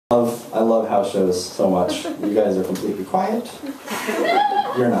love house shows so much. You guys are completely quiet.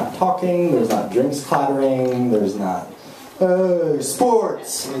 You're not talking. There's not drinks clattering. There's not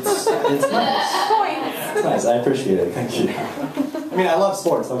sports. It's nice. It's nice. I appreciate it. Thank you. I mean, I love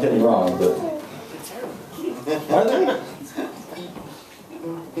sports. Don't get me wrong, but are they?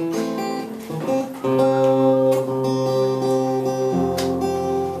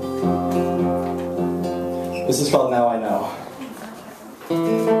 This is called Now I Know.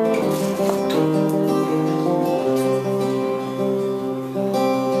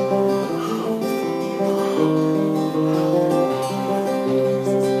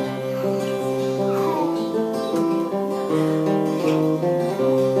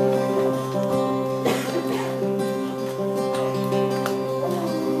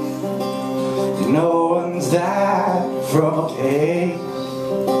 No one's died from a case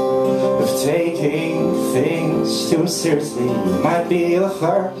of taking things too seriously. You might be the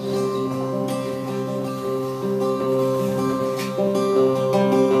first.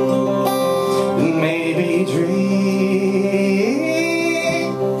 And maybe dreams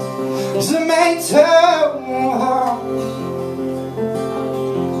are made to hard.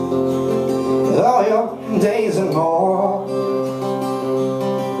 All your days and more.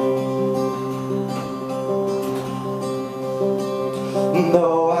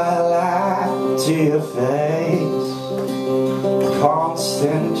 Though I lie to your face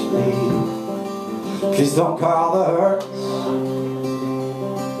constantly, please don't call the hurts.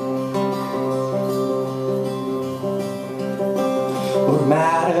 What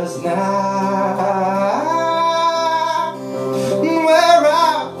matters now, where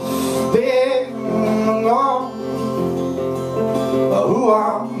I've been alone, who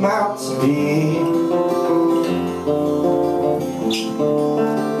I'm out to be.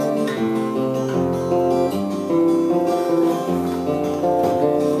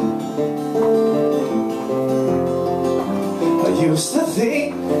 I used to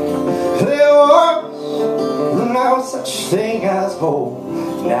think there was no such thing as hope.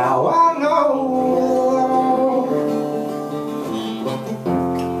 Now I know.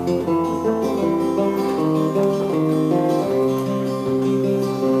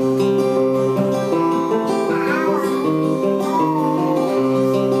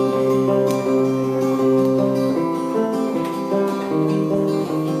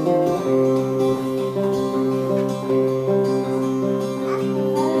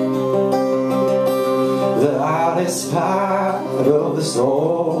 The hardest part of the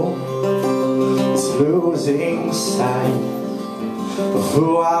soul is losing sight of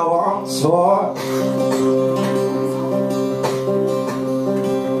who I once was.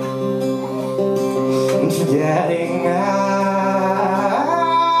 And forgetting how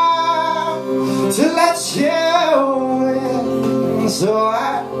to let you in, so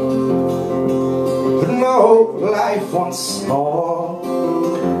I would know life once more.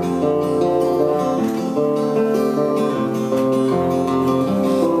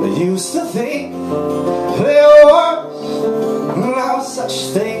 Used to think there was no such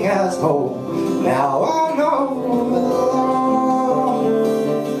thing as hope. Now I know.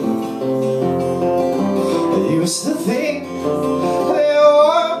 I used to think there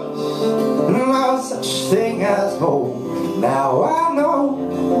was no such thing as hope. Now I know.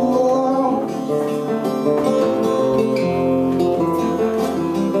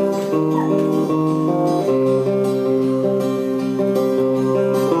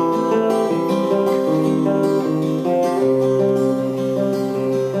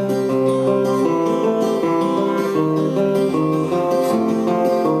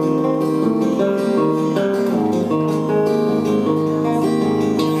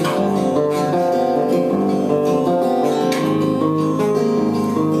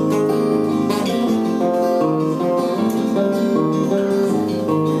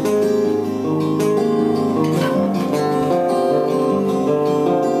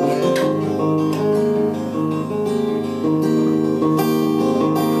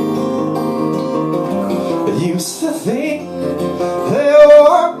 Used to think there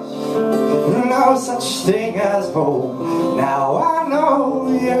was no such thing as hope. Now I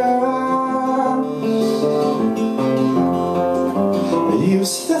know, yeah.